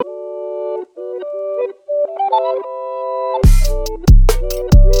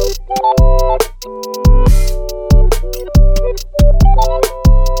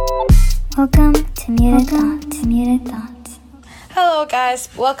guys,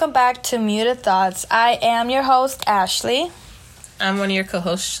 welcome back to Muted Thoughts. I am your host, Ashley. I'm one of your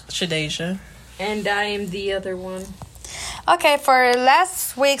co-hosts, Shadeja. And I am the other one. Okay, for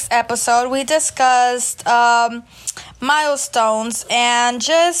last week's episode, we discussed milestones and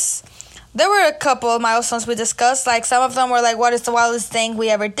there were a couple of milestones we discussed. Like, some of them were like, what is the wildest thing we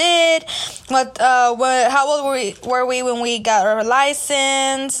ever did? How old were we when we got our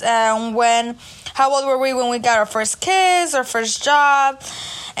license? And how old were we when we got our first kiss, our first job?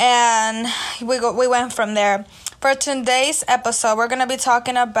 And we went from there. For today's episode, we're going to be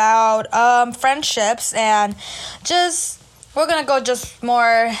talking about friendships and we're going to go just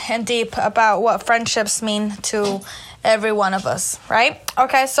more in deep about what friendships mean to every one of us, right?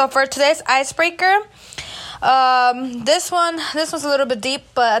 Okay, so for today's icebreaker, this one's a little bit deep,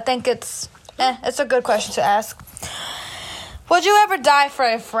 but I think it's a good question to ask. Would you ever die for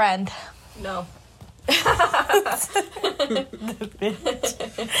a friend? No.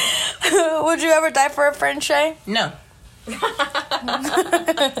 Would you ever die for a friend, Shay? No.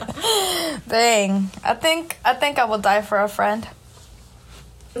 Dang. I think I will die for a friend.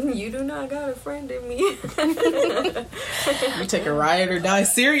 You do not got a friend in me. You take a ride or die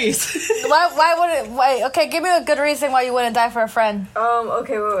serious. Why wouldn't... Wait, okay, give me a good reason why you wouldn't die for a friend.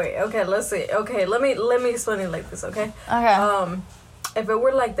 Okay, wait. Okay, let's see. Okay, let me explain it like this, okay? Okay. If it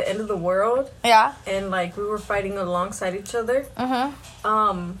were like the end of the world, yeah, and like we were fighting alongside each other, I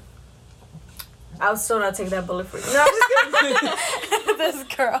would still not take that bullet for you. No, I'm just this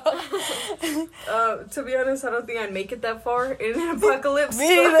kidding. girl. To be honest, I don't think I'd make it that far in an apocalypse.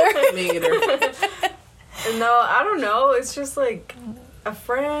 Me either. Me either. No, I don't know. It's just like a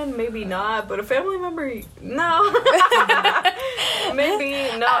friend, maybe not, but a family member, no. Maybe,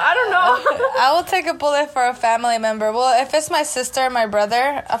 no, I don't know. I will take a bullet for a family member. Well, if it's my sister or my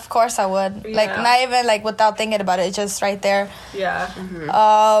brother, of course I would. Yeah. Like, not even like without thinking about it, just right there. Yeah.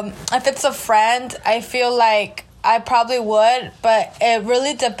 Mm-hmm. If it's a friend, I feel like I probably would, but it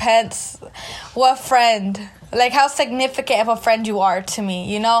really depends what friend. Like, how significant of a friend you are to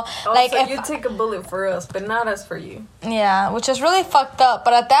me, you know? Oh, like, so if you take a bullet for us, but not us for you. Yeah, which is really fucked up.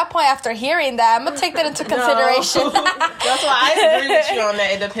 But at that point, after hearing that, I'm going to take that into consideration. That's why I agree with you on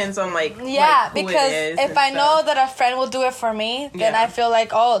that. It depends on, like, yeah, who because it is if I know that a friend will do it for me, then I feel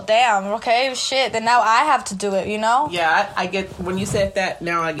like, oh, damn, okay, shit. Then now I have to do it, you know? Yeah, I get, when you said that,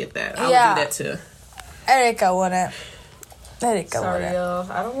 now I get that. I would do that too. Erica wouldn't. Sorry, yo.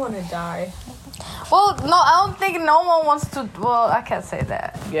 I don't want to die. Well, no, I don't think no one wants to. Well, I can't say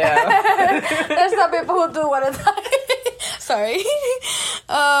that. Yeah. There's some people who do want to die. Sorry.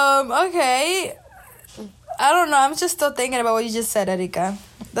 Okay. I don't know. I'm just still thinking about what you just said, Erika.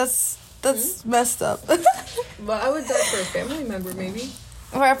 That's messed up. But I would die for a family member, maybe.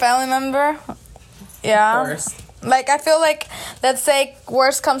 For a family member? Yeah. Of course. Like, I feel like, let's say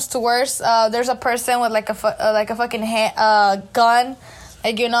worst comes to worst, there's a person with like a fucking gun,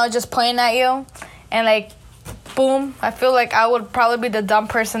 like, you know, just pointing at you, and like, boom. I feel like I would probably be the dumb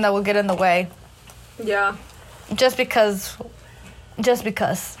person that would get in the way. Yeah. Just because.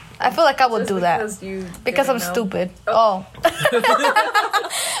 I feel like I would do that. Because I'm stupid. Oh.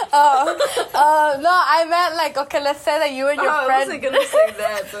 No, I meant like, okay, let's say that you and your friend. I wasn't gonna say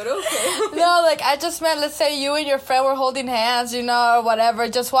that, but okay. No, like, I just meant, let's say you and your friend were holding hands, you know, or whatever,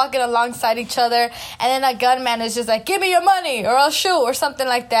 just walking alongside each other, and then a gunman is just like, give me your money, or I'll shoot, or something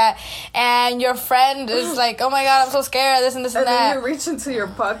like that, and your friend is like, oh my god, I'm so scared, this and this and that. And then you reach into your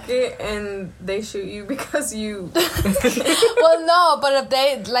pocket, and they shoot you because you... Well, no, but if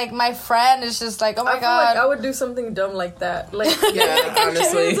they, like, my friend is just like, oh my god. I feel like I would do something dumb like that. Like, yeah,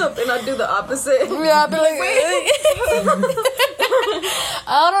 honestly. Up and I'd do the opposite. Yeah, I'd be like,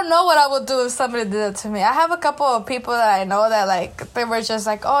 I don't know what I would do if somebody did it to me. I have a couple of people that I know that, like, they were just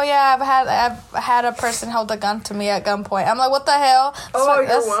like, oh yeah, I've had a person hold a gun to me at gunpoint. I'm like, what the hell? Oh,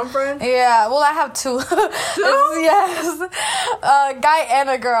 your one friend? Yeah, well, I have two. Yes, a guy and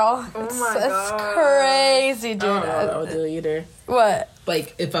a girl. Oh my god, it's crazy, dude. I don't know what I would do either. What?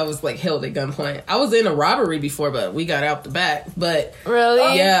 Like, if I was, like, held at gunpoint. I was in a robbery before, but we got out the back. But...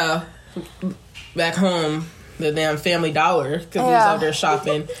 Really? Yeah. Back home, the damn Family Dollar, because we was out there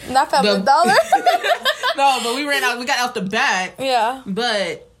shopping. Not Family Dollar? No, but we got out the back. Yeah.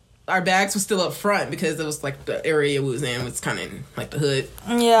 But our bags were still up front because it was, like, the area we was in was kind of, like, the hood.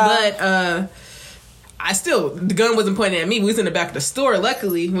 Yeah. But, the gun wasn't pointing at me. We was in the back of the store,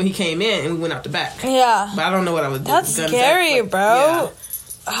 luckily, when he came in, and we went out the back. Yeah. But I don't know what I would do. That's scary, bro. Yeah.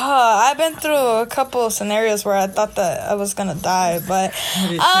 I've been through a couple of scenarios where I thought that I was gonna die, but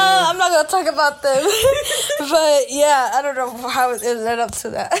I'm not gonna talk about them. But yeah, I don't know how it led up to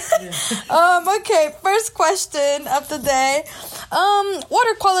that. Yeah. Okay, first question of the day. What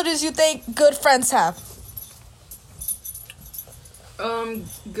are qualities you think good friends have?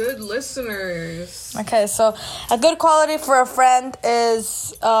 Good listeners. Okay, so a good quality for a friend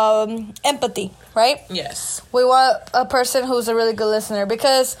is empathy, right? Yes. We want a person who's a really good listener,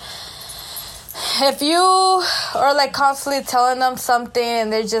 because if you are like constantly telling them something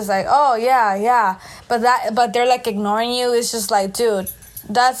and they're just like, oh yeah, but they're like ignoring you, it's just like, dude,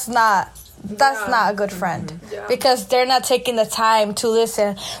 that's not a good friend. Yeah. Because they're not taking the time to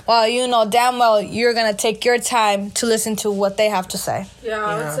listen, while you know damn well you're gonna take your time to listen to what they have to say. Yeah,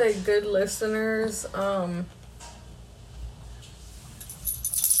 I would say good listeners.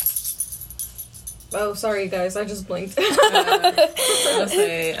 Oh, sorry guys, I just blinked. I'll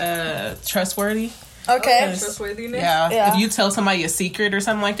say trustworthy. Okay. Trustworthiness. Yeah. If you tell somebody a secret or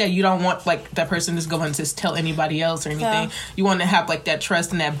something like that, you don't want like that person is going to tell anybody else or anything. Yeah. You want to have like that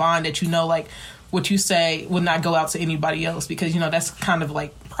trust and that bond that you know, like what you say will not go out to anybody else, because you know that's kind of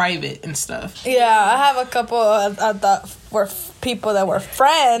like private and stuff. Yeah, I have a couple I thought were people that were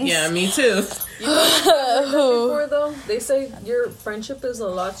friends. Yeah, me too. You know before though, they say your friendship is a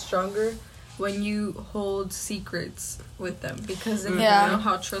lot stronger when you hold secrets with them, because then you know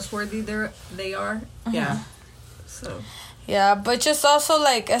how trustworthy they are. Yeah. So. Yeah, but just also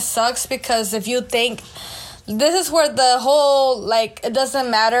like it sucks, because if you think this is where the whole like it doesn't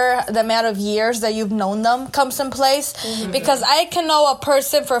matter the amount of years that you've known them comes in place. Because I can know a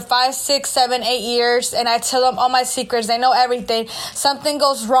person for 5, 6, 7, 8 years, and I tell them all my secrets, they know everything. Something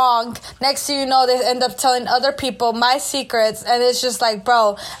goes wrong, next thing you know they end up telling other people my secrets, and it's just like,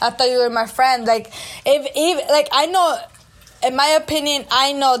 bro, I thought you were my friend. Like if like I know, in my opinion,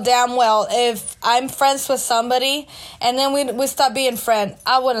 I know damn well if I'm friends with somebody and then we stop being friends,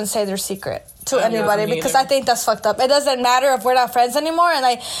 I wouldn't say their secret to anybody, because I think that's fucked up. It doesn't matter if we're not friends anymore,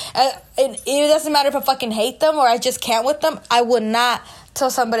 and it doesn't matter if I fucking hate them or I just can't with them. I would not tell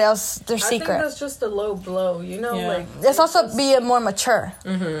somebody else their secret. I think that's just a low blow, you know. Like it's also being more mature.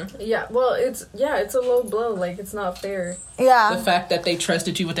 Yeah, well, it's a low blow. Like it's not fair. Yeah, the fact that they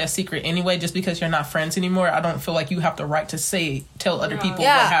trusted you with that secret anyway, just because you're not friends anymore, I don't feel like you have the right to tell other people what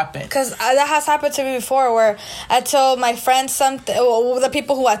happened. Because that has happened to me before, where I told my friends something, the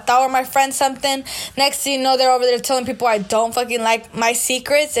people who I thought were my friends something. Next thing you know, they're over there telling people I don't fucking like my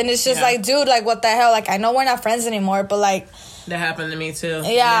secrets, and it's just like, dude, like what the hell? Like I know we're not friends anymore, but like. That happened to me too.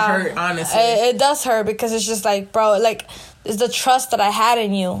 Yeah, and it hurt, honestly. It does hurt, because it's just like, bro, like it's the trust that I had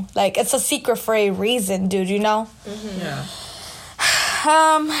in you. Like it's a secret for a reason, dude. You know. Yeah.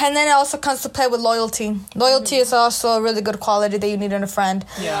 And then it also comes to play with loyalty. Loyalty is also a really good quality that you need in a friend.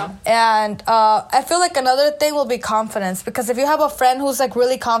 Yeah. And I feel like another thing will be confidence, because if you have a friend who's like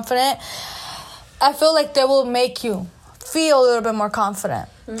really confident, I feel like they will make you feel a little bit more confident.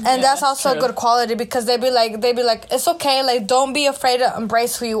 And that's also a good quality, because they'd be like it's okay, like don't be afraid to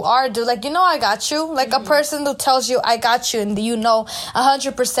embrace who you are, dude. Like, you know, I got you. Like a person who tells you I got you, and you know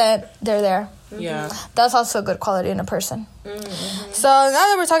 100% they're there. Yeah, that's also a good quality in a person. So now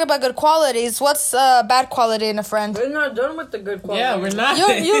that we're talking about good qualities, what's a bad quality in a friend? We're not done with the good qualities. Yeah, we're not.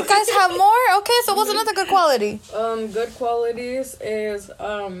 You guys have more? Okay, so what's another good quality? Good qualities is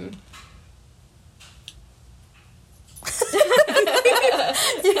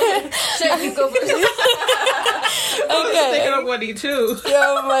Shay, you go first. I was thinking of Woody too.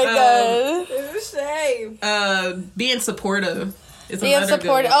 Oh my god. Shay. Being supportive. Being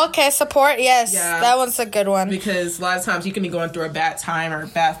supportive. Okay, support. Yes, that one's a good one. Because a lot of times you can be going through a bad time or a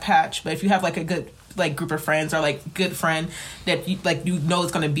bad patch, but if you have like a good like group of friends or like good friend that you know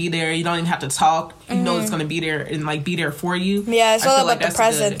it's gonna be there, you don't even have to talk. You know it's gonna be there and like be there for you. Yeah, it's all about the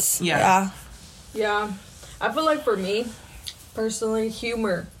presence. Good, yeah. I feel like for me, personally,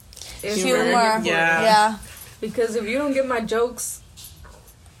 humor is humor. Yeah. Because if you don't get my jokes.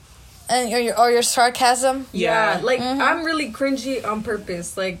 And your sarcasm. Yeah, like I'm really cringy on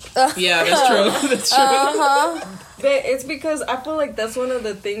purpose. Like yeah, that's true. That's true. But it's because I feel like that's one of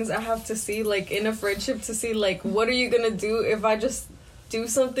the things I have to see, like in a friendship, to see like what are you gonna do if I just do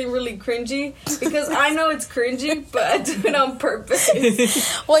something really cringy, because I know it's cringy, but I do it on purpose.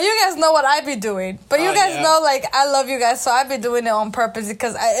 Well, you guys know what I be doing, but you guys know, like, I love you guys, so I be doing it on purpose,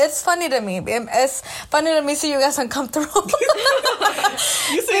 because it's funny to me. It's funny to me, so you guys can come through.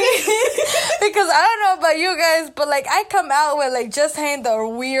 You see? Because I don't know about you guys, but like I come out with like just saying the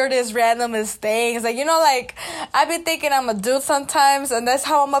weirdest, randomest things. Like, you know, like I be thinking I'm a dude sometimes, and that's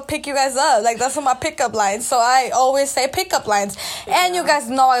how I'm gonna pick you guys up. Like that's my pickup lines. So I always say pickup lines. And you guys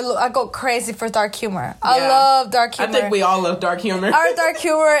know I go crazy for dark humor. I love dark humor. I think we all love dark humor. Our dark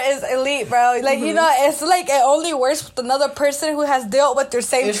humor is elite, bro. Like, you know, it's like it only works with another person who has dealt with their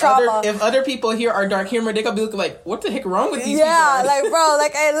same trauma. If other people hear our dark humor, they gonna be looking like, what the heck wrong with these people? Yeah, like, bro,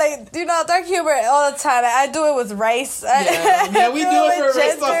 like, you know, dark humor all the time. I do it with race. Yeah, we do it for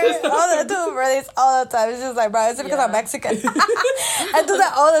race. I do it for race all the time. It's just like, bro, is it because I'm Mexican? I do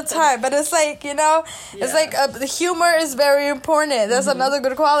that all the time. But it's like, you know, it's like the humor is very important. That's another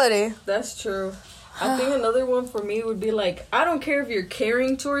good quality. That's true. I think another one for me would be like, I don't care if you're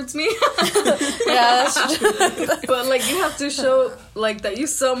caring towards me. Yeah, that's true. But like you have to show like that you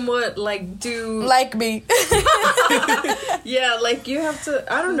somewhat like do like me. Yeah, like you have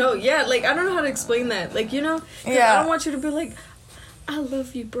to, I don't know. Yeah, like I don't know how to explain that. Like, you know, 'cause yeah. I don't want you to be like, I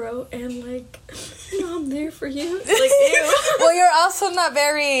love you, bro, and like, you know, I'm there for you. Like, ew. Well, you're also not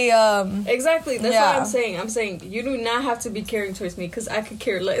very Exactly. That's what I'm saying. I'm saying you do not have to be caring towards me because I could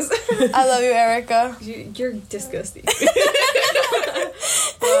care less. I love you, Erica. You're disgusting.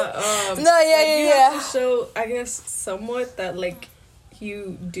 But, no, you have to show, I guess, somewhat that like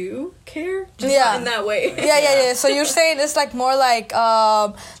you do care, just not in that way. Yeah. So you're saying it's like more like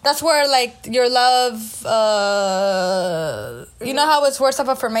that's where like your love, you know how it's words of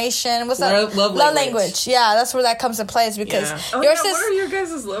affirmation. What's that? Love language. Yeah, that's where that comes in place because yours is. What are your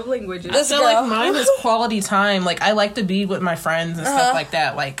guys' love languages? I feel like mine is quality time. Like I like to be with my friends and stuff like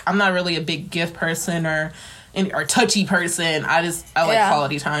that. Like I'm not really a big gift person or touchy person. I like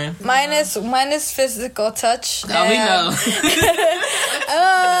quality time. Mine is physical touch. Oh, we know.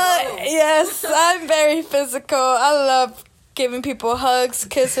 Yes, I'm very physical. I love giving people hugs,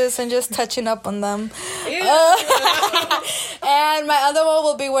 kisses, and just touching up on them. And my other one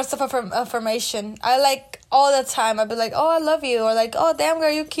will be words of affirmation. I like all the time. I'd be like, oh, I love you, or like, oh, damn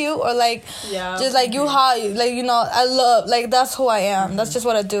girl, you cute, or like, just like you hot, like, you know, I love, like that's who I am. That's just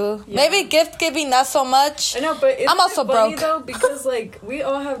what I do. Maybe gift giving not so much. I know, but I'm also funny, broke though, because like we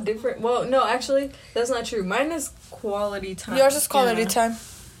all have different. Well, no, actually, that's not true. Mine is quality time. Yours is quality time.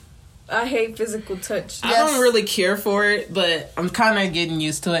 I hate physical touch. I don't really care for it, but I'm kind of getting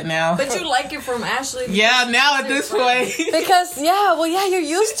used to it now. But you like it from Ashley. Yeah, now at this point. Because, you're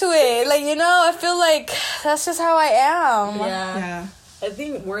used to it. Like, you know, I feel like that's just how I am. Yeah. I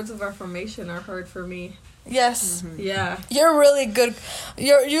think words of affirmation are hard for me. Yes. Mm-hmm. Yeah. You're really good.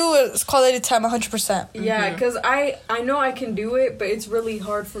 You is quality time 100%. Yeah, because I know I can do it, but it's really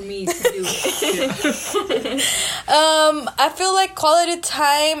hard for me to do it. I feel like quality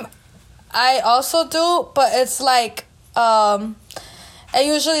time I also do, but it's like it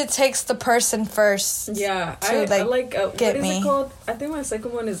usually takes the person first. Yeah, to I like get what is me. it called? I think my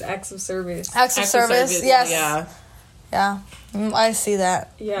second one is acts of service. Acts of service. Yes. Yeah. I see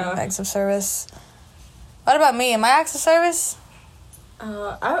that. Yeah. Acts of service. What about me? Am I acts of service?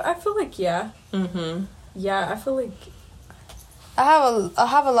 I feel like yeah. Mm-hmm. Yeah, I feel like I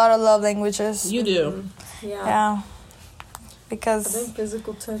have a lot of love languages. You do. Yeah. Because I think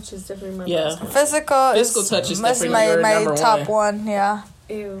physical touch is definitely my Yeah. best one. physical touch is definitely my your number top one. Yeah.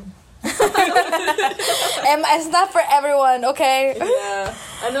 Ew. And it's not for everyone, okay? Yeah,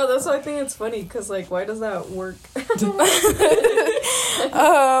 I know. That's why I think it's funny. Cause like, why does that work? Okay,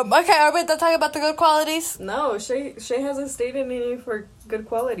 are we done talking about the good qualities? No, Shay hasn't stated any for good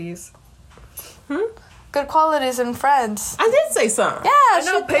qualities. Good qualities in friends. I did say something. Yeah, I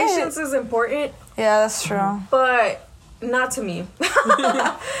know patience is important. Yeah, that's true. But not to me.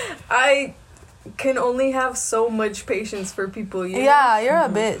 I can only have so much patience for people. You know? Yeah, you're a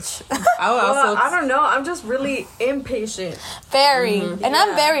bitch. I don't know. I'm just really impatient. Very. And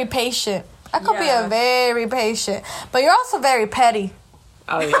I'm very patient. I could be a very patient. But you're also very petty.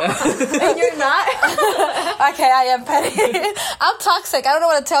 Oh, yeah. And you're not? Okay, I am petty. I'm toxic. I don't know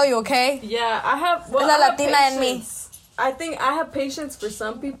what to tell you, okay? Yeah, I have... Well, La I have Latina in me. I think I have patience for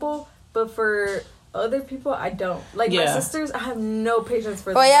some people, but for other people, I don't. Like, my sisters, I have no patience for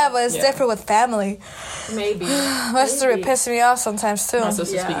them. Well, yeah, but it's different with family. Maybe. My sister would piss me off sometimes, too. My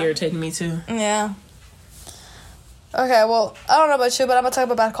sisters be irritating me, too. Yeah. Okay, well, I don't know about you, but I'm going to talk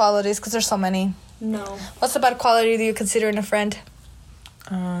about bad qualities because there's so many. No. What's a bad quality do you consider in a friend?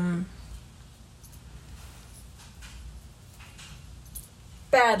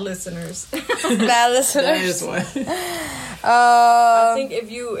 Bad listeners. Bad listeners. That is one. I think if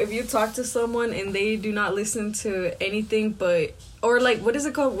you talk to someone and they do not listen to anything but or like, what is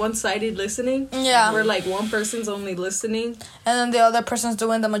it called? One-sided listening. Yeah. Where like one person's only listening, and then the other person's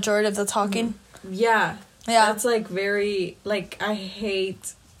doing the majority of the talking. Yeah. Yeah. That's like very, like, I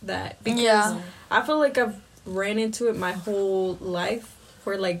hate that. Because Yeah. I feel like I've ran into it my whole life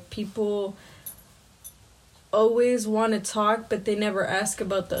where like people always want to talk, but they never ask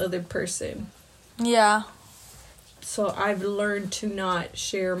about the other person. Yeah. So I've learned to not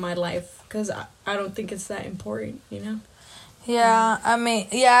share my life because I don't think it's that important, you know? Yeah, I mean,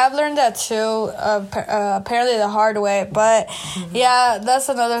 yeah, I've learned that too, apparently the hard way, but yeah, that's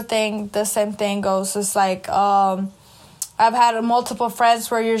another thing, the same thing goes, it's like, I've had multiple friends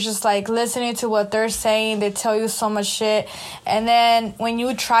where you're just like listening to what they're saying, they tell you so much shit, and then when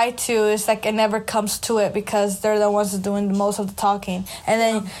you try to, it's like it never comes to it because they're the ones doing the most of the talking, and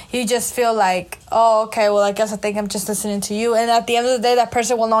then you just feel like, oh, okay, well, I guess I think I'm just listening to you, and at the end of the day, that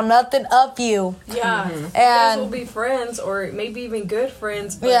person will know nothing of you. Yeah. You guys And will be friends or maybe even good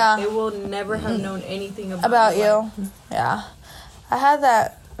friends, but Yeah. they will never have known anything about about your life. you. Yeah, I had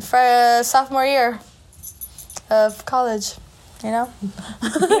that for sophomore year of college. You know,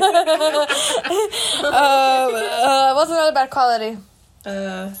 what's another bad quality?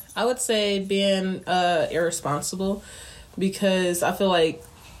 I would say being irresponsible, because I feel like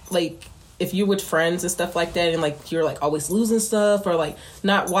if you're with friends and stuff like that, and like you're like always losing stuff, or like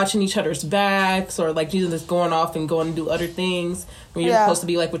not watching each other's backs, or like you just going off and going to do other things when you're Yeah. supposed to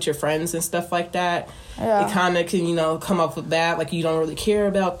be like with your friends and stuff like that. Yeah. It kind of can, you know, come up with that, like you don't really care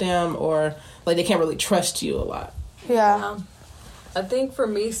about them, or like they can't really trust you a lot. Yeah. I think for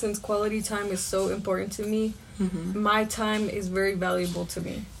me, since quality time is so important to me, my time is very valuable to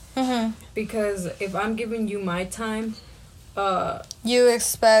me. Mhm. Because if I'm giving you my time, You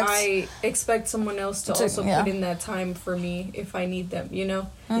expect. I expect someone else to also yeah. put in that time for me if I need them, you know?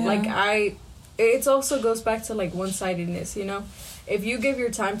 Like it also goes back to like one-sidedness, you know? If you give your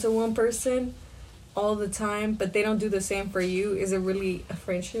time to one person all the time, but they don't do the same for you, is it really a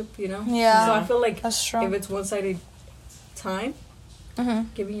friendship, you know? Yeah. So I feel like That's true. if it's one-sided time, Mhm.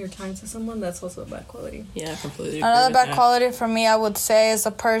 giving your time to someone, that's also a bad quality. Yeah, I completely agree Another with bad that. quality for me, I would say, is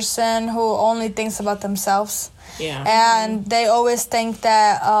a person who only thinks about themselves. Yeah. And they always think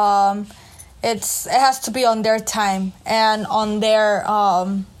that it has to be on their time and on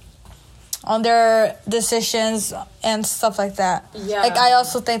their decisions and stuff like that. Yeah. Like, I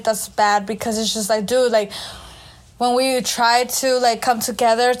also think that's bad because it's just like, dude, like, when we try to like come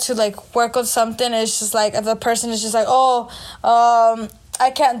together to like work on something, it's just like if the person is just like, oh, I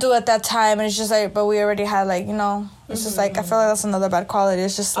can't do it that time, and it's just like, but we already had like, you know, it's just like, I feel like that's another bad quality.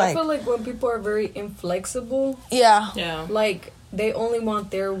 It's just I like, feel like when people are very inflexible, yeah, Yeah. like they only want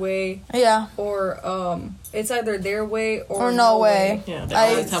their way, yeah, or it's either their way or no way. Yeah, they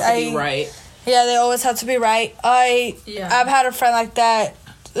always have to be right. Yeah, they always have to be right. Yeah. I've had a friend like that.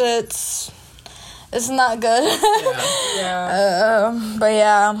 It's not good. Yeah. Yeah. But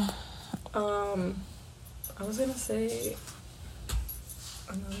yeah. I was gonna say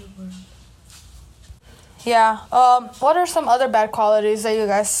another one. Yeah. What are some other bad qualities that you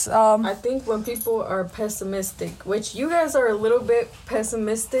guys I think when people are pessimistic, which you guys are a little bit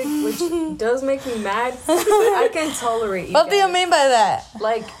pessimistic, which does make me mad, but I can tolerate you what do you guys. mean by that?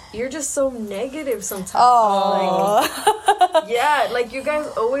 Like, you're just so negative sometimes. Oh. Like, yeah, like you guys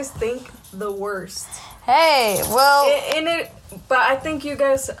always think the worst. Hey, well, But I think you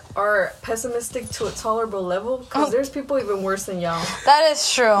guys are pessimistic to a tolerable level because there's people even worse than y'all. that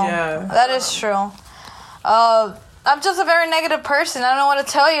is true. Yeah. That is true. I'm just a very negative person. I don't know what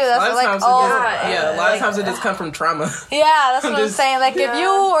to tell you. A lot That's of like, times oh, a lot of times it just comes from trauma. yeah, that's what I'm Just- saying. Like, if Yeah. you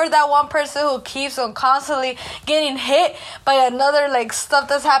are that one person who keeps on constantly getting hit by another, like, stuff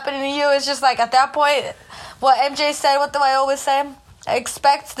that's happening to you, it's just like, at that point, what MJ said, what do I always say?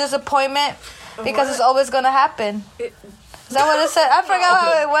 Expect disappointment because What? it's always going to happen. Is that what it said? I forgot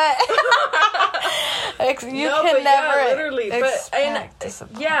how it went. You No, can but never yeah, literally. expect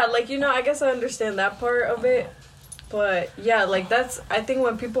disappointment. Yeah, like, you know, I guess I understand that part of it. But yeah, like I think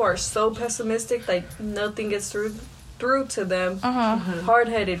when people are so pessimistic, like nothing gets through to them.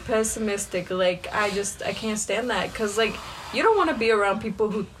 Hard-headed, pessimistic, like I can't stand that because like you don't want to be around people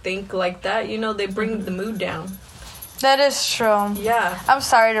who think like that. You know, they bring the mood down. That is true. Yeah. I'm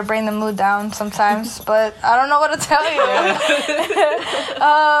sorry to bring the mood down sometimes, but I don't know what to tell you.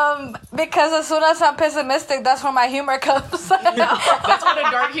 Because as soon as I'm pessimistic, that's when my humor comes. That's where the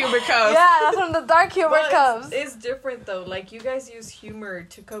dark humor comes. Yeah, that's when the dark humor But comes. it's different though. Like you guys use humor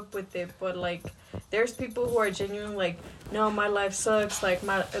to cope with it, but like there's people who are genuine like, no, my life sucks. Like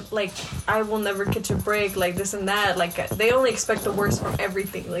I will never catch a break. Like this and that. Like they only expect the worst from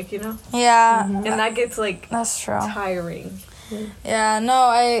everything. Like you know, Yeah, and that gets like that's true. tiring. Yeah, no,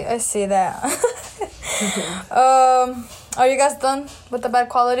 I see that. Are you guys done with the bad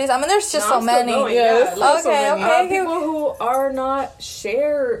qualities? I mean, there's just so I'm still many. going, Yeah, like, Okay. people who are not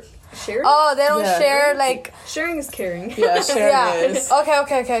shared. Oh, they don't Yeah. share like. Sharing is caring. Yeah, sharing Yeah. is. Okay.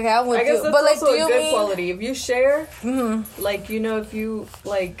 I'm with I guess you. that's But like, also do a you good mean? quality. If you share, like, you know, if you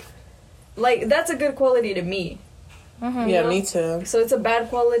like that's a good quality to me. Yeah, me too. So it's a bad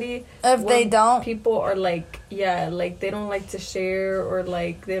quality If they when don't. people are like, yeah, like they don't like to share, or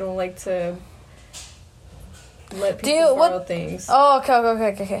like they don't like to let people borrow things. Oh,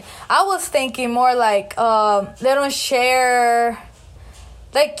 okay. I was thinking more like they don't share.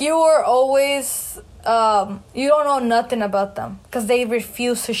 Like you were always you don't know nothing about them because they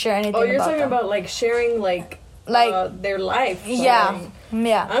refuse to share anything. Oh, you're about talking them. about like sharing like their life. Yeah.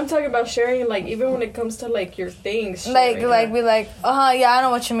 I'm talking about sharing like even when it comes to like your things. Like sharing. be like, yeah, I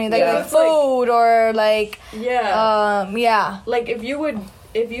know what you mean. Like, Yeah. like food or like yeah. yeah. Like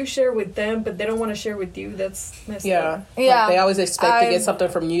if you share with them but they don't want to share with you, that's messed Yeah. up. Yeah. Like, they always expect to I- get something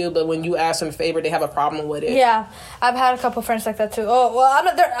from you, but when you ask them a favor, they have a problem with it. Yeah, I've had a couple friends like that too. Oh well, I'm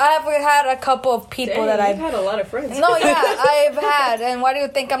not there. I've had a couple of people Dang, that you've I've had a lot of friends. no, yeah, I've had. And why do you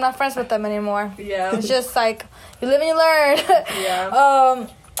think I'm not friends with them anymore? Yeah. It's just like you live and you learn. Yeah.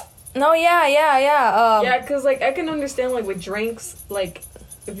 No, yeah. Yeah, because like I can understand like with drinks, like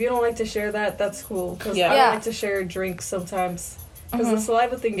if you don't like to share that, that's cool. Because Yeah. I Yeah. don't like to share drinks sometimes. Because the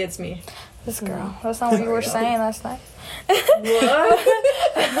saliva thing gets me. This girl. That's not what you were saying last night. What?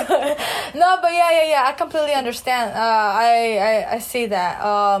 No, but yeah. I completely understand. I see that.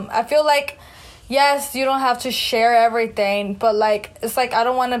 I feel like yes, you don't have to share everything, but like it's like I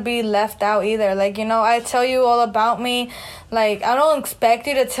don't want to be left out either. Like, you know, I tell you all about me. Like, I don't expect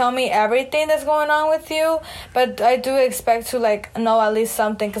you to tell me everything that's going on with you, but I do expect to like know at least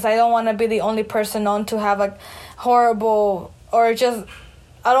something because I don't want to be the only person known to have like horrible or just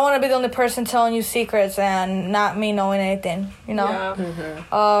I don't want to be the only person telling you secrets and not me knowing anything, you know? Yeah.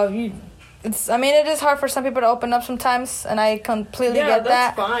 I mean, it is hard for some people to open up sometimes, and I completely get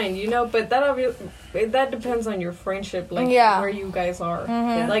that. that's fine, you know, but that depends on your friendship, like where you guys are.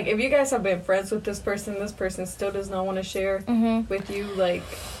 Mm-hmm. Like if you guys have been friends with this person still does not want to share with you, like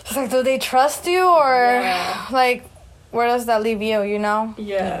It's like, do they trust you, or Yeah. like, where does that leave you, you know?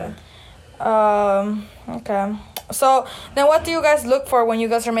 yeah. Okay. So, then what do you guys look for when you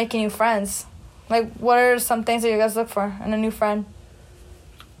guys are making new friends? Like, what are some things that you guys look for in a new friend?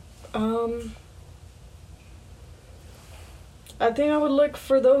 I think I would look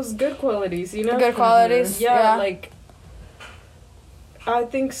for those good qualities, you know? Good qualities? Yeah, like I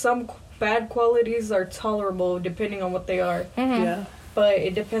think some bad qualities are tolerable depending on what they are. Mm-hmm. Yeah. But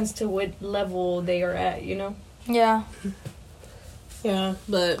it depends to what level they are at, you know? Yeah. Yeah,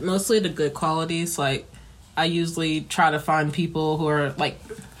 but mostly the good qualities, like, I usually try to find people who are like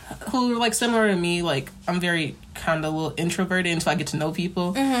similar to me. Like, I'm very kind of a little introverted until I get to know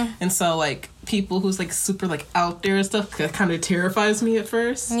people. Mm-hmm. And so, like, people who's, like, super, like, out there and stuff, that kind of terrifies me at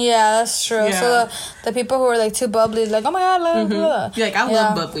first. Yeah, that's true. Yeah. So the people who are like too bubbly, like, oh my god, blah, blah. Yeah, like, I Yeah.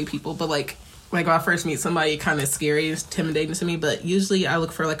 love bubbly people, but, like when I first meet somebody, kind of scary, intimidating to me. But usually I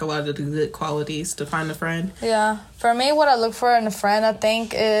look for, like, a lot of the good qualities to find a friend. Yeah. For me, what I look for in a friend, I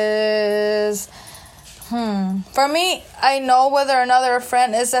think, is... For me, I know whether or not they're a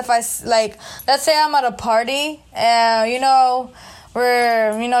friend is if like, let's say I'm at a party and, you know,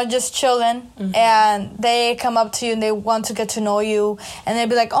 we're, you know, just chilling and they come up to you and they want to get to know you and they'd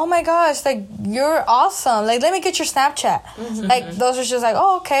be like, oh my gosh, like, you're awesome. Like, let me get your Snapchat. Like, those are just like,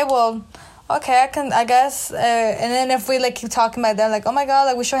 oh, okay, well... Okay, I guess. And then if we, like, keep talking about them, like, oh, my God,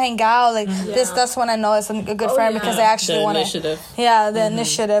 like, we should hang out. Like, that's when I know it's a good friend because they actually want to. initiative. Yeah, the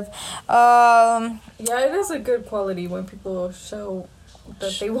initiative. Yeah, it is a good quality when people show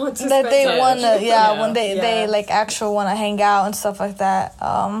that they want to That spend they time want with to, you. when they like, actually want to hang out and stuff like that.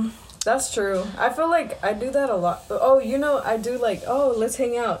 That's true. I feel like I do that a lot. Oh, you know, I do like, oh, let's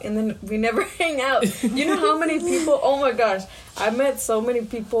hang out. And then we never hang out. You know how many people, oh my gosh. I met so many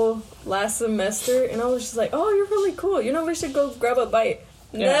people last semester and I was just like, oh, you're really cool. You know, we should go grab a bite.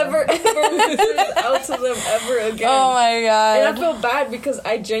 Yeah. Never ever reached out to them ever again. Oh my God. And I feel bad because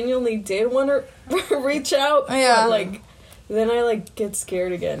I genuinely did want to reach out. Yeah. But like, then I like get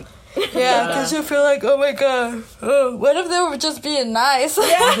scared again. Yeah, because you feel like, oh my God, what if they were just being nice?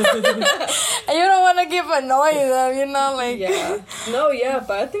 Yeah. And you don't want to keep annoying them, you know, like. Yeah. No, yeah,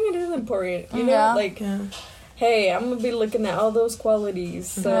 but I think it is important. You know, Yeah. like, hey, I'm going to be looking at all those qualities.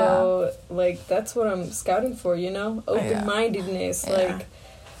 So, like, that's what I'm scouting for, you know? Open-mindedness. Yeah. Like,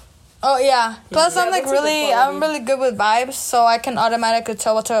 Oh yeah. Plus, Yeah, I'm like that's a good really, quality. I'm really good with vibes, so I can automatically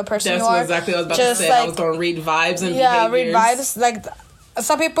tell what type of person That's you are. exactly what I was about Just to say. I like- was going to read vibes and Yeah, behaviors. read vibes. Like,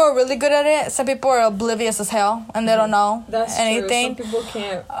 some people are really good at it. Some people are oblivious as hell, and they don't know That's anything. true. Some people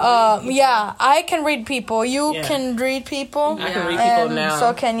can't. read people. Yeah, I can read people. You Yeah. can read people. I can read Yeah. people And now.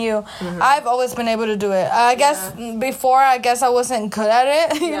 so can you. I've always been able to do it. I guess before, I wasn't good at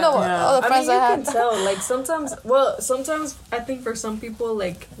it. you know what? Yeah. All the friends I mean, I you had. can tell. Like sometimes I think for some people,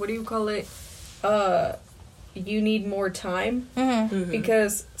 like what do you call it? You need more time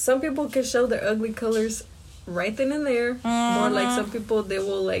because some people can show their ugly colors right then and there. More like some people, they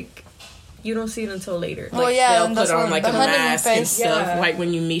will like you don't see it until later. Well, Like, yeah, they'll and put that's on when like the a honeymoon mask and phase. stuff, Yeah. like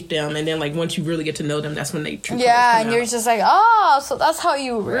when you meet them, and then like once you really get to know them, that's when they true Yeah, colors come and you're out. just like, oh, so that's how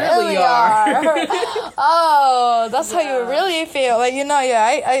you really are. Oh, that's how you really feel. Like, you know,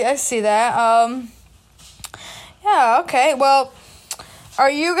 yeah, I see that. Yeah, okay. Well, are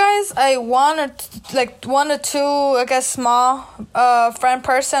you guys a one or two, I guess, small friend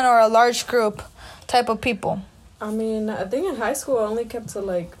person or a large group type of people? I mean, I think in high school I only kept to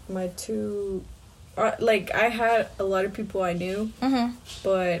like my two. Like I had a lot of people I knew,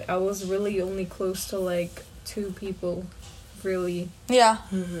 but I was really only close to like two people, really. Yeah.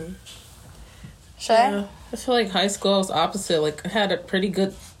 Shay? Yeah. I feel like high school was opposite. Like I had a pretty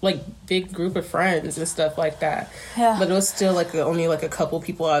good, like big group of friends and stuff like that. Yeah. But it was still like only like a couple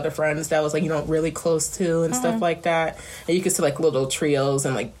people out of friends that was like really close to and stuff like that. And you could see like little trios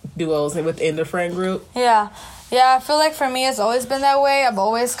and like duos and within the friend group. Yeah. Yeah, I feel like for me it's always been that way. I've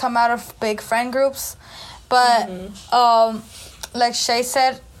always come out of big friend groups. But like Shay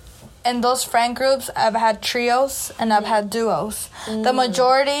said, in those friend groups I've had trios and I've had duos. The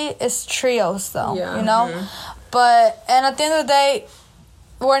majority is trios though, Yeah. you know? But and at the end of the day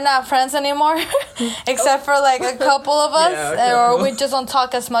we're not friends anymore except for like a couple of us Yeah, a or couple. we just don't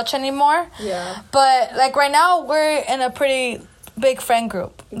talk as much anymore. Yeah. But like right now we're in a pretty big friend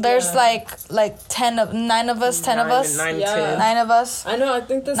group. There's Yeah. like 10 of 9 of us, 10 of us. 9 Yeah. 10. 9 of us. I know. I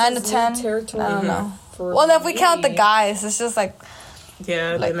think this 9 is to 10. new territory. I don't know. For Well, if we count the me. guys, it's just like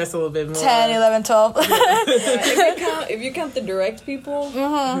Yeah, Like then that's a little bit more. 10, 11, 12. If you count the direct people,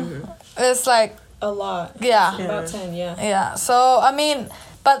 It's like, a lot. yeah. About 10, yeah. Yeah. So, I mean,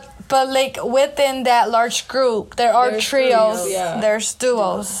 but like within that large group, there are There's trios, trios, yeah. there's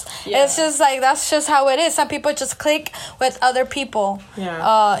duos. Yeah. It's just like, that's just how it is. Some people just click with other people.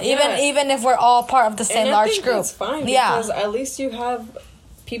 Yeah. Even Yeah. even if we're all part of the same And I large think group. that's fine Yeah. because at least you have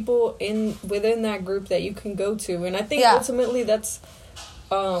people within that group that you can go to, and I think Yeah. ultimately that's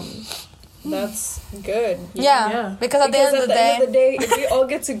good. you Yeah. know? Yeah. Because at the end of the day. if we all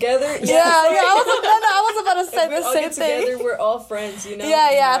get together, Yeah, I was about to say if we the all same get thing. together, we're all friends, you know.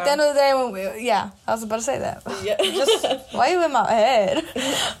 Yeah, at the end of the day, I was about to say that. Yeah. Why you in my head?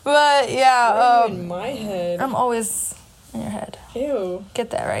 But yeah, in my head. I'm always in your head. Ew. Get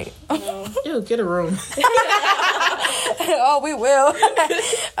that right. No. Ew, get a room. Oh, we will.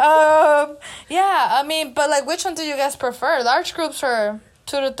 Yeah, I mean, but like, which one do you guys prefer? Large groups or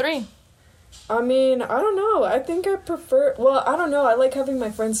 2 to 3? I mean, I don't know. I think I prefer. Well, I don't know. I like having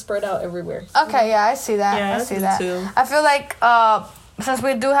my friends spread out everywhere. Okay, yeah, I see that. Yeah, I I see do that. too. I feel like since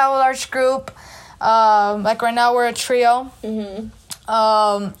we do have a large group, like right now we're a trio.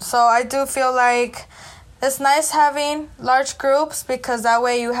 So I do feel like it's nice having large groups because that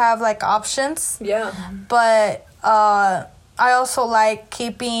way you have like options. Yeah. But I also like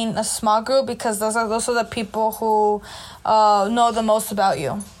keeping a small group because those are the people who know the most about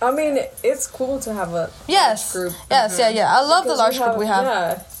you. I mean, it's cool to have a Yes. large group. Yes, yeah. I love the Because large group we have.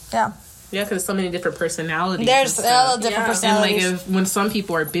 Yeah. Yeah. Yeah, because so many different personalities. There's and a stuff. lot of different Yeah. And like personalities. when some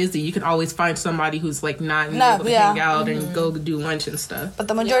people are busy, you can always find somebody who's like not able to yeah. hang out and go do lunch and stuff. But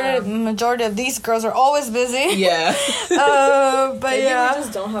the majority of these girls are always busy. Yeah. But Maybe yeah. we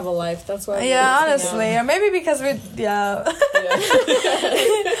just don't have a life. That's why. we Yeah, just hang honestly. out. Or maybe because we, or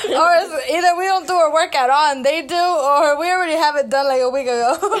it's either we don't do our workout on, they do, or we already have it done like a week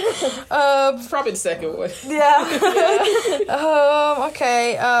ago. Probably the second one. Yeah.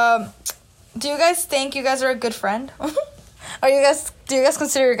 Okay. Do you guys think you guys are a good friend? Do you guys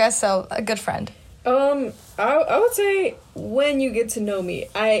consider your guys a good friend? I would say when you get to know me,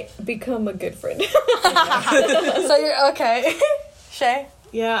 I become a good friend. So you're okay. Shay?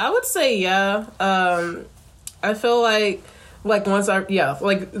 Yeah, I would say yeah. I feel like once like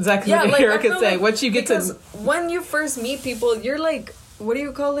exactly what like, I Erica feel say. like Once you get because to when you first meet people, you're like, what do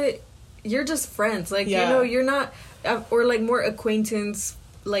you call it? You're just friends. Like, Yeah. you know, you're not, or like more acquaintance,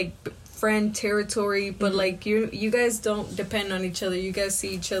 like friend territory, but like you guys don't depend on each other. You guys see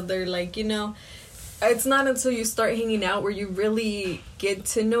each other, like, you know, it's not until you start hanging out where you really get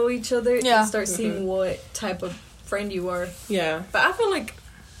to know each other Yeah. and start seeing what type of friend you are. Yeah. But I feel like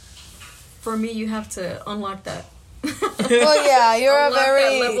for me, you have to unlock that. Well, yeah, you're a Unlock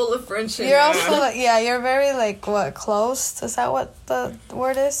very. that level of friendship. You're also like, yeah, you're very like what, closed? Is that what the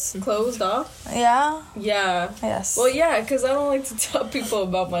word is? Closed off. Yeah. Yeah. Yes. Well, yeah, because I don't like to tell people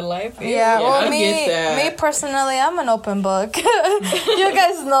about my life. Yeah, well, I me get that. personally, I'm an open book. You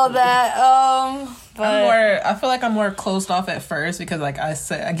guys know that. But I feel like I'm more closed off at first because, like I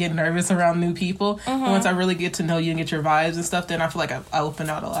said, I get nervous around new people. Mm-hmm. But once I really get to know you and get your vibes and stuff, then I feel like I open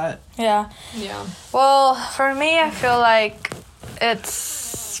out a lot. yeah. Yeah. Well, for me, I feel like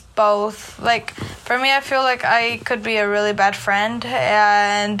it's both. Like, for me, I feel like I could be a really bad friend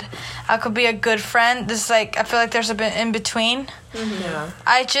and I could be a good friend. This like, I feel like there's a bit in between. Yeah.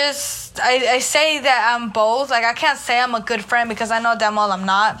 I say that I'm both. Like, I can't say I'm a good friend because I know damn well I'm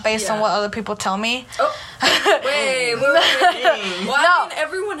not, based on Yeah. what other people tell me. Oh, wait. Well, No. I mean,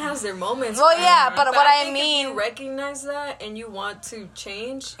 everyone has their moments. Well, right? yeah, but what I think mean- if you recognize that and you want to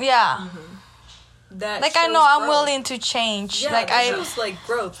change, Yeah. that Like, I shows know I'm growth. willing to change. Yeah, like, that I... shows, like,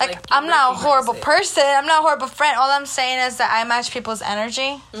 growth. Like, you I'm not a recognize horrible it. person. I'm not a horrible friend. All I'm saying is that I match people's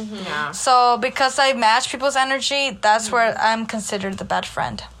energy. Yeah. So because I match people's energy, that's where I'm considered the bad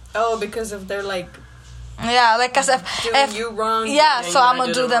friend. Oh, because if they're, like, Yeah, like as if doing you wrong. yeah, then so you I'm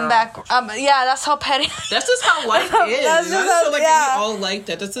gotta gonna do do them them wrong. back. Yeah, that's how petty. That's just how life is. That's just I how- feel like yeah. we all like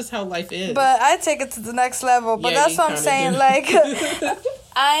that. That's just how life is. But I take it to the next level. But Yeah, that's you what I'm kinda saying. do. Like,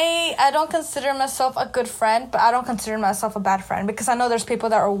 I don't consider myself a good friend, but I don't consider myself a bad friend because I know there's people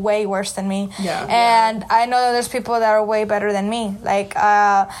that are way worse than me. Yeah. And I know that there's people that are way better than me. Like,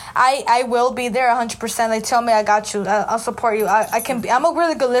 I will be there 100%. Like, tell me I got you. I'll support you. I can be. I'm a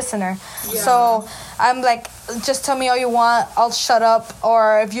really good listener. Yeah. So I'm like, just tell me all you want. I'll shut up.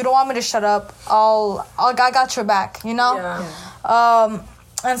 Or if you don't want me to shut up, I got your back. You know. Yeah.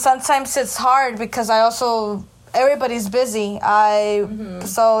 And sometimes it's hard because everybody's busy.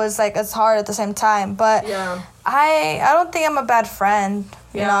 So it's like it's hard at the same time. But Yeah. I don't think I'm a bad friend.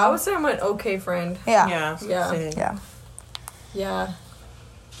 You Yeah, know? I would say I'm an okay friend. Yeah. yeah. Yeah. Same. Yeah. Yeah.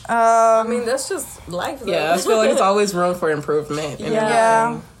 I mean, Um, that's just life, though. Yeah, I feel like it's always room for improvement. in yeah.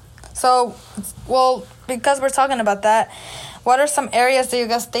 everything. So, well, because we're talking about that, what are some areas that you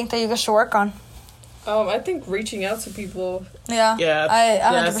guys think that you guys should work on? I think reaching out to people. Yeah. Yeah. I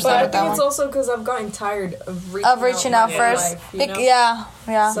Yes. 100% But I with that think it's one. also because I've gotten tired of Reaching out my first. life, you know? Yeah.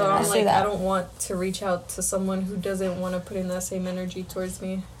 So I I'm see like, that. I don't want to reach out to someone who doesn't want to put in that same energy towards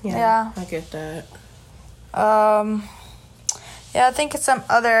me. Yeah. I get that. Yeah, I think it's some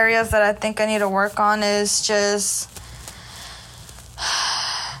other areas that I think I need to work on is just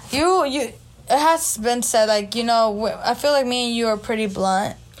you. It has been said, like, you know, I feel like me and you are pretty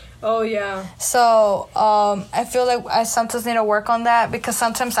blunt. Oh, yeah. So I feel like I sometimes need to work on that because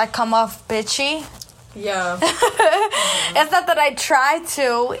sometimes I come off bitchy. Yeah. It's not that I try to.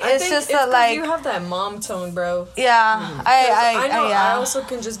 I It's think just it's that, 'cause like, you have that mom tone, bro. yeah, I know. I yeah. also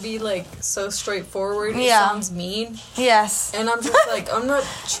can just be like so straightforward. It Yeah. sounds mean, Yes. and I'm just like, I'm not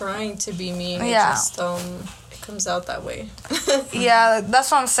trying to be mean. It Yeah. just it comes out that way. Yeah,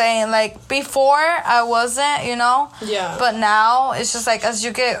 that's what I'm saying. Like, before I wasn't, you know. Yeah. But now it's just like as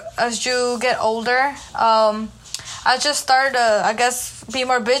you get older, I just started to, I guess, be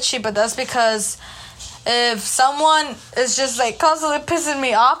more bitchy. But that's because if someone is just like constantly pissing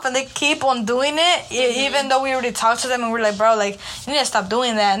me off and they keep on doing it, even though we already talked to them and we're like, bro, like, you need to stop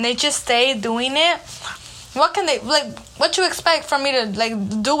doing that, and they just stay doing it. What can they, like, what you expect from me to, like,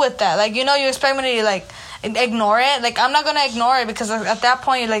 do with that? Like, you know, you expect me to, like, ignore it? Like, I'm not gonna ignore it because at that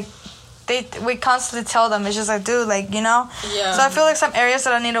point, like, we constantly tell them, it's just like, dude, like, you know? Yeah. So I feel like some areas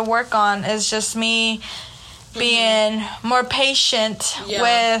that I need to work on is just me being more patient Yeah.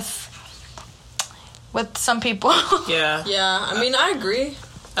 with some people. Yeah. Yeah. I mean, I agree.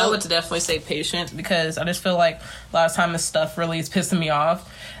 I would definitely say patient because I just feel like a lot of times this stuff really is pissing me off.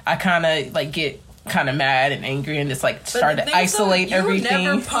 I kind of like get kind of mad and angry and just like start to isolate everything.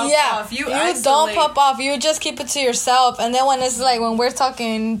 Never pop Yeah, off. you isolate. don't pop off. You just keep it to yourself, and then when it's like when we're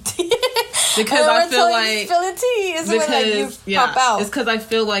talking, Because I feel like spilling tea is when like you pop out. It's because I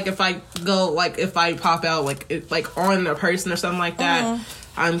feel like if I pop out like on a person or something like that,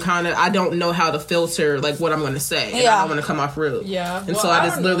 I don't know how to filter like what I'm going to say, and I don't want to come off rude. Yeah. And so I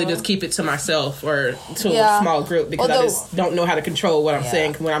just literally just keep it to myself or to a small group because I just don't know how to control what I'm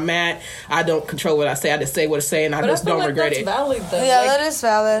saying. When I'm mad, I don't control what I say. I just say what I say, and I just don't regret it. Valid, though. Yeah, that is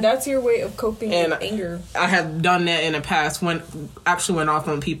valid. That's your way of coping with anger. I have done that in the past. Went off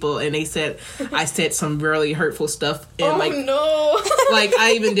on people, and they said I said some really hurtful stuff. And no! Like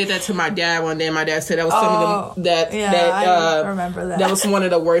I even did that to my dad one day. My dad said that was some of them that I remember that. That was one of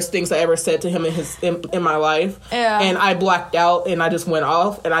the worst things I ever said to him in my life. Yeah. And I blacked out and I just went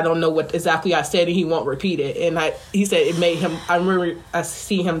off and I don't know what exactly I said and he won't repeat it. And he said it made him. I remember I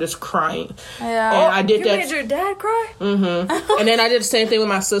see him just crying. Yeah. And I did that. You made your dad cry? Mm-hmm. And then I did the same thing with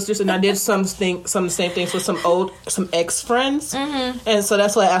my sisters, and I did some of the same things with some ex friends. Mm-hmm. And so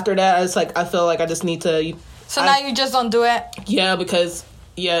that's why after that I feel like I just need to. So now you just don't do it? Yeah, because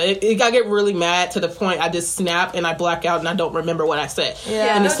I get really mad to the point I just snap and I black out and I don't remember what I said.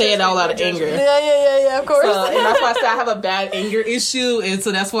 Yeah. And to say it all out of anger. Yeah, of course. And that's why I say I have a bad anger issue, and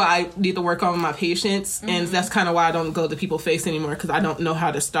so that's why I need to work on my patience, and that's kind of why I don't go to people's face anymore, because I don't know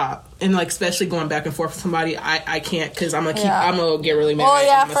how to stop. And like especially going back and forth with somebody, I can't, because I'm gonna get really mad. Well,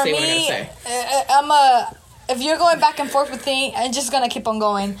 yeah, I'm gonna for say me, what I say. If you're going back and forth with me, I'm just gonna keep on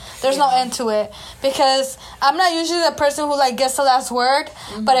going. There's no end to it, because I'm not usually the person who like gets the last word.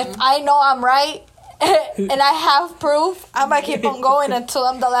 Mm-hmm. But if I know I'm right and I have proof, I'm gonna keep on going until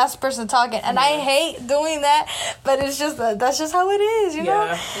I'm the last person talking. And I hate doing that, but it's just that's just how it is, you know.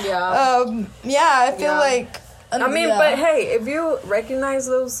 I feel like. But hey, if you recognize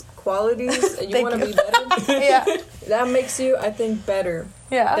those qualities and you want to be better, that makes you, I think, better.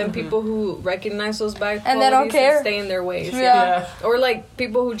 Yeah. Than people who recognize those bad qualities and they don't care, and stay in their ways. Yeah. Or like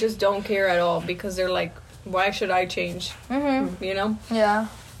people who just don't care at all because they're like, why should I change? Mm-hmm. You know? Yeah.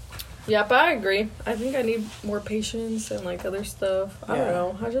 Yeah, but I agree. I think I need more patience and like other stuff. I don't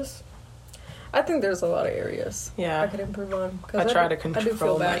know. I think there's a lot of areas I could improve on. I try to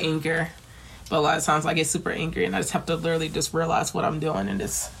control my anger. But a lot of times I get super angry and I just have to literally just realize what I'm doing and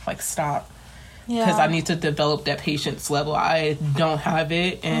just like stop. Because I need to develop that patience level. I don't have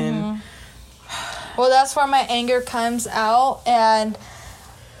it, and well, that's where my anger comes out. And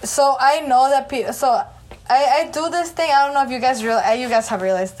so I know that people. So I do this thing. I don't know if you guys have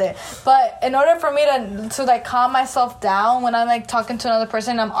realized it, but in order for me to like calm myself down when I'm like talking to another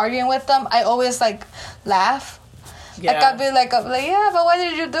person and I'm arguing with them, I always like laugh. Yeah. Like I'd be like, yeah, but why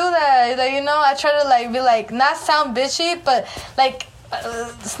did you do that? Like, you know, I try to like be like not sound bitchy, but like.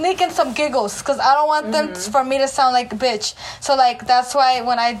 Sneak in some giggles, because I don't want them for me to sound like a bitch. So like that's why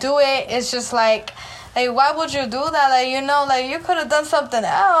when I do it, it's just like why would you do that? Like, you know, like you could have done something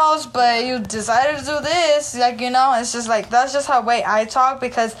else, but you decided to do this. Like, you know, it's just like that's just how way I talk,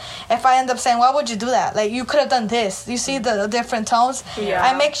 because if I end up saying, why would you do that? Like, you could have done this. You see the different tones. Yeah.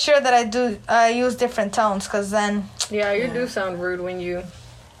 I make sure that I use different tones, because then you do sound rude when you.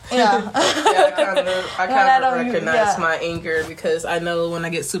 Yeah. I kind of recognize my anger, because I know when I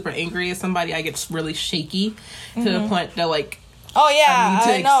get super angry at somebody, I get really shaky to the point that like. Oh yeah,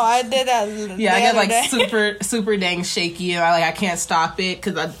 I know. I did that. Yeah, I get like super dang shaky, and I can't stop it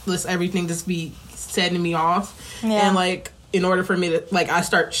because I let everything just be setting me off. Yeah. And like in order for me to like, I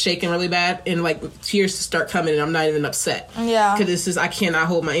start shaking really bad, and like tears start coming, and I'm not even upset. Yeah. Because it's just I cannot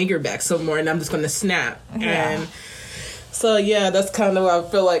hold my anger back so more, and I'm just gonna snap. Yeah. And so yeah, that's kind of what I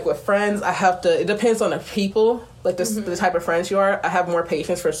feel like with friends. I have to. It depends on the people, like the type of friends you are. I have more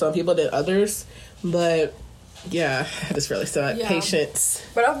patience for some people than others, but yeah, I just really said patience.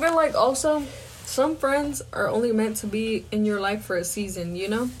 But I feel like also some friends are only meant to be in your life for a season. You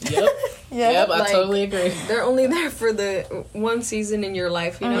know? Yep. Yep. I totally agree. They're only there for the one season in your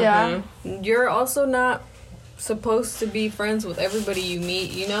life. You know? Yeah. You're also not supposed to be friends with everybody you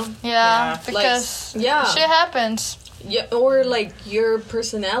meet. You know? Yeah. Because shit happens. Yeah, or like your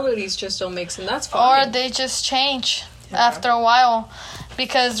personalities just don't mix, and that's fine. Or they just change after a while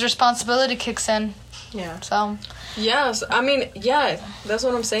because responsibility kicks in. Yeah. So. Yes, I mean, that's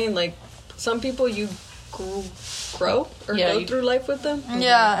what I'm saying. Like, some people you grow or go through life with them.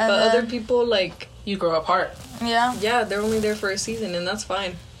 Yeah, but other people like you grow apart. Yeah. Yeah, they're only there for a season, and that's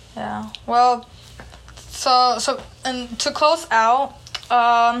fine. Yeah. Well, so and to close out,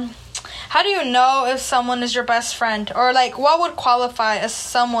 how do you know if someone is your best friend? Or, like, what would qualify as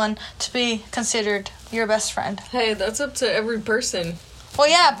someone to be considered your best friend? Hey, that's up to every person. Well,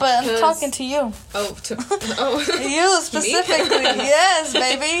 yeah, but I'm talking to you. You specifically. Yes,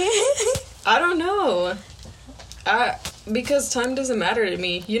 baby. I don't know. Because time doesn't matter to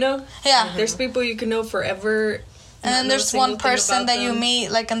me, you know? Yeah. There's people you can know forever, And then there's one person that you meet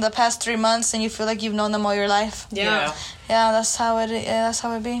like in the past 3 months, and you feel like you've known them all your life. Yeah. Yeah, that's how it. Yeah, that's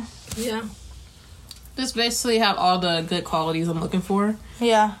how it be. Yeah. Just basically have all the good qualities I'm looking for.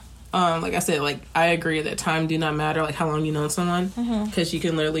 Yeah. Like I said, like I agree that time do not matter, like how long you know someone, because you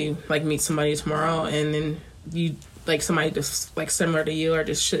can literally like meet somebody tomorrow and then you like somebody just like similar to you or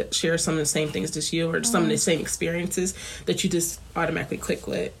just share some of the same things as you or some of the same experiences that you just automatically click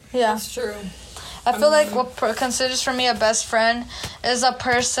with. Yeah, That's true. I feel like what considers for me a best friend is a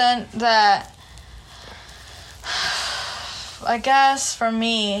person that, I guess for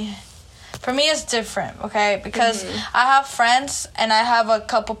me it's different, okay? Because I have friends and I have a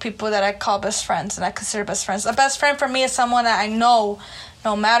couple people that I call best friends and I consider best friends. A best friend for me is someone that I know,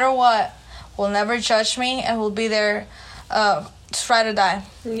 no matter what, will never judge me and will be there to try to die.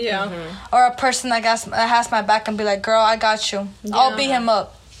 Yeah. Or a person that has my back and be like, girl, I got you. I'll beat him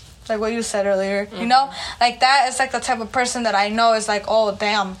up. Like what you said earlier, you know, like that is like the type of person that I know is like, oh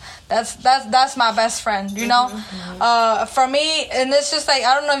damn, that's my best friend, you know. For me, and it's just like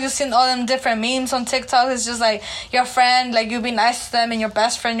I don't know if you've seen all them different memes on TikTok. It's just like your friend, like you be nice to them, and your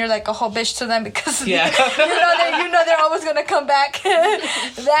best friend, you're like a whole bitch to them because you know they're always gonna come back.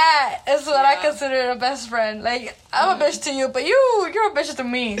 That is what I consider a best friend. Like I'm a bitch to you, but you're a bitch to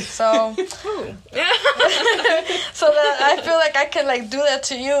me. So so that I feel like I can like do that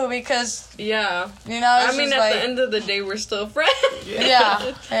to you because you know. I mean, at the end of the day, we're still friends.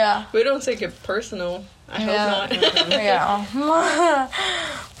 Yeah. We don't take it personal. I hope not. Yeah.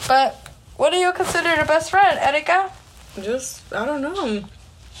 But what do you consider the best friend, Erika? Just I don't know.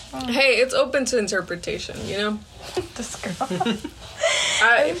 Hey, it's open to interpretation, you know. This girl.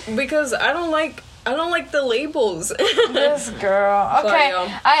 Because I don't like the labels. This girl. Okay.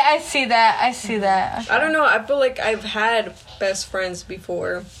 Sorry, I see that. Okay. I don't know. I feel like I've had best friends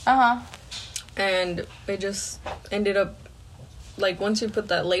before. And it just ended up like once you put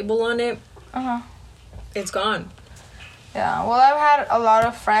that label on it, it's gone. Yeah. Well, I've had a lot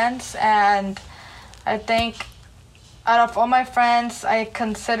of friends, and I think out of all my friends, I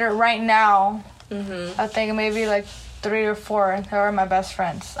consider right now, I think maybe like 3 or 4 who are my best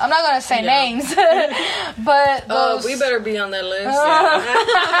friends. I'm not gonna say names, but those... we better be on that list.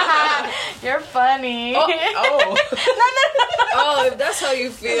 You're funny. Oh, if that's how you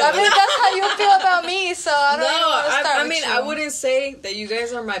feel. I mean, that's how you feel about me, so I don't even want to start I with mean, you. I wouldn't say that you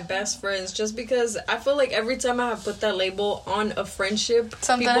guys are my best friends just because I feel like every time I have put that label on a friendship,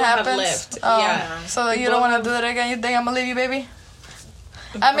 something people happens. have left. Oh, yeah. So you don't want to do it again? You think I'm gonna leave you, baby?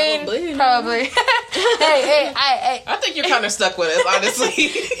 I mean, probably. hey, I think you're kind of stuck with us, honestly.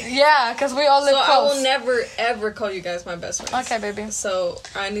 Yeah, because we all live close. So I will never, ever call you guys my best friends. Okay, baby. So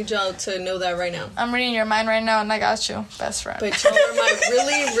I need y'all to know that right now. I'm reading your mind right now, and I got you. Best friend. But y'all are my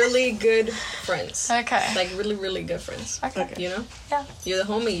really, really good friends. Okay. Like, really, really good friends. Okay. You know? Yeah. You're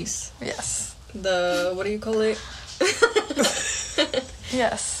the homies. Yes. What do you call it?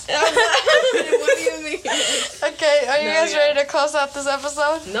 Yes. What do you mean? Okay, are you guys ready to close out this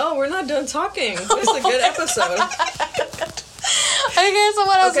episode? No, we're not done talking. This is a good episode. Okay, so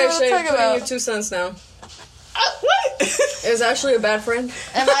what else are we Shay, talking put in about? your 2 cents now. What? Is Ashley a bad friend?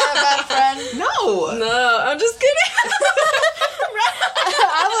 Am I a bad friend? No. No, I'm just kidding.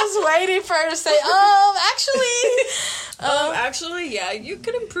 I was waiting for her to say, actually, yeah, you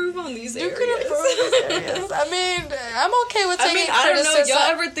could improve on these areas. You could improve these areas. I mean, I'm okay with taking criticism. I don't know.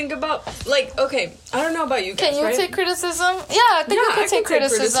 Y'all ever think about, like, okay, I don't know about you guys, Can you right? take criticism? Yeah, I think you can take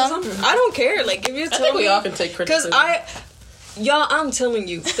criticism. I don't care. Like, if you tell me. I think we all can take criticism. Because I'm telling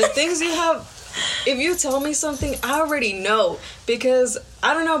you, the things you have, if you tell me something, I already know. Because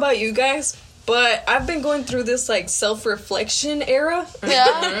I don't know about you guys, but I've been going through this, like, self-reflection era.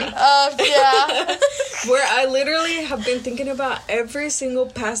 Yeah. Yeah. Where I literally have been thinking about every single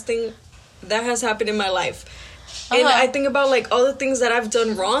past thing that has happened in my life. And I think about, like, all the things that I've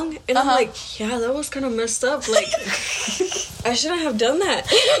done wrong. And I'm like, yeah, that was kind of messed up. Like, I shouldn't have done that.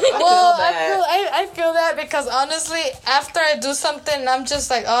 Well, I feel that because, honestly, after I do something, I'm just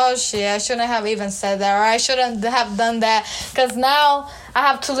like, oh, shit, I shouldn't have even said that. Or I shouldn't have done that. Because now I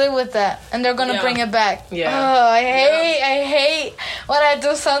have to live with that. And they're going to bring it back. Yeah. Oh, I hate when I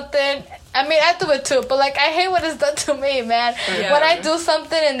do something. I mean, I do it too, but, like, I hate when it's done to me, man. Yeah. When I do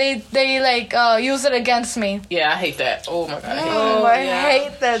something and they like, use it against me. Yeah, I hate that. Oh, my God. I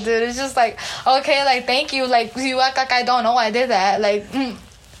hate that, dude. It's just like, okay, like, thank you. Like, you act like I don't know I did that. Like,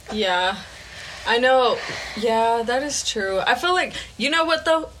 Yeah. I know. Yeah, that is true. I feel like, you know what,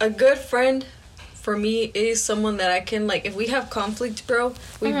 though? A good friend for me is someone that I can, like, if we have conflict, bro,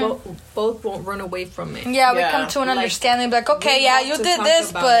 we both won't run away from it. Yeah, we come to an understanding, like, okay, yeah, you did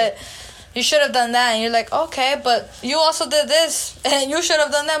this, but you should have done that, and you're like, okay, but you also did this, and you should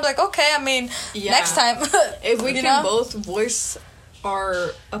have done that. I'm like, okay, I mean, next time. If we can both voice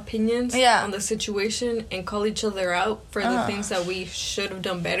our opinions on the situation and call each other out for the things that we should have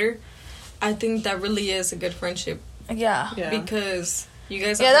done better, I think that really is a good friendship. Yeah. Because you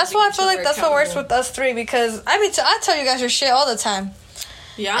guys. Yeah, that's why I feel like that's what works with us three, because I tell you guys your shit all the time.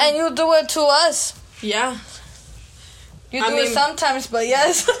 Yeah. And you do it to us. Yeah. You do it sometimes, but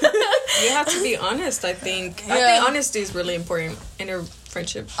yes. You have to be honest, I think. I think honesty is really important in a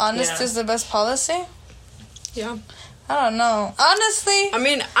friendship. Honest is the best policy? Yeah. I don't know. Honestly. I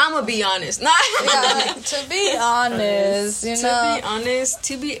mean, I'm going to be honest. To be honest, you know. To be honest,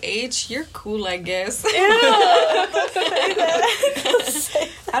 TBH, you're cool, I guess. Ew, don't say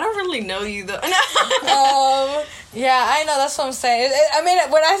that. I don't really know you, though. Yeah, I know. That's what I'm saying. I mean,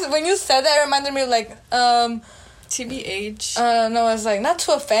 when you said that, it reminded me of, like, TBH. No, it's like, not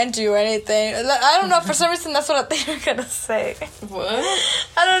to offend you or anything. I don't know. For some reason, that's what I think you're going to say. What?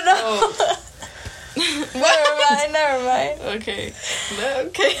 I don't know. Never mind. Okay.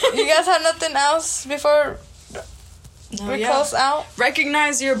 You guys have nothing else before we close out?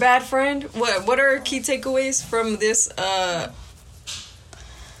 Recognize your bad friend. What are key takeaways from this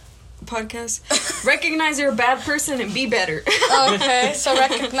podcast? Recognize you're a bad person and be better. Okay, so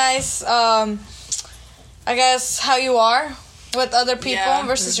recognize, I guess, how you are with other people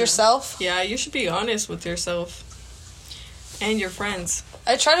versus yourself. Yeah, you should be honest with yourself and your friends.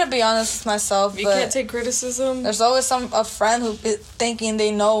 I try to be honest with myself. You can't take criticism. There's always a friend who is thinking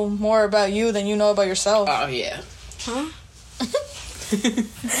they know more about you than you know about yourself. Oh, yeah. Huh?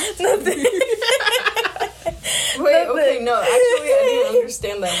 Nothing. Wait, okay, no, actually, I didn't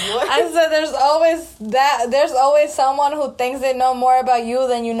understand that. What? I said there's always someone who thinks they know more about you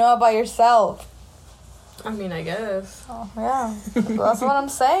than you know about yourself. I mean, I guess. Oh, yeah. That's what I'm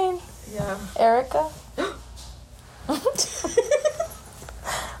saying. Yeah. Erica?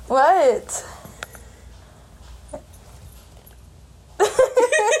 What?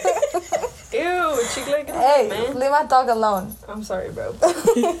 Ew, hey, man. Leave my dog alone. I'm sorry, bro. Do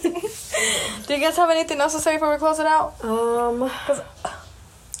you guys have anything else to say before we close it out? I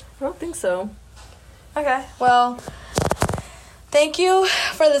don't think so. Okay, well, thank you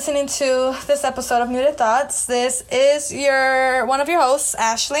for listening to this episode of Muted Thoughts. This is one of your hosts,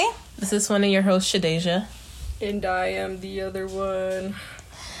 Ashley. This is one of your hosts, Shadeja. And I am the other one.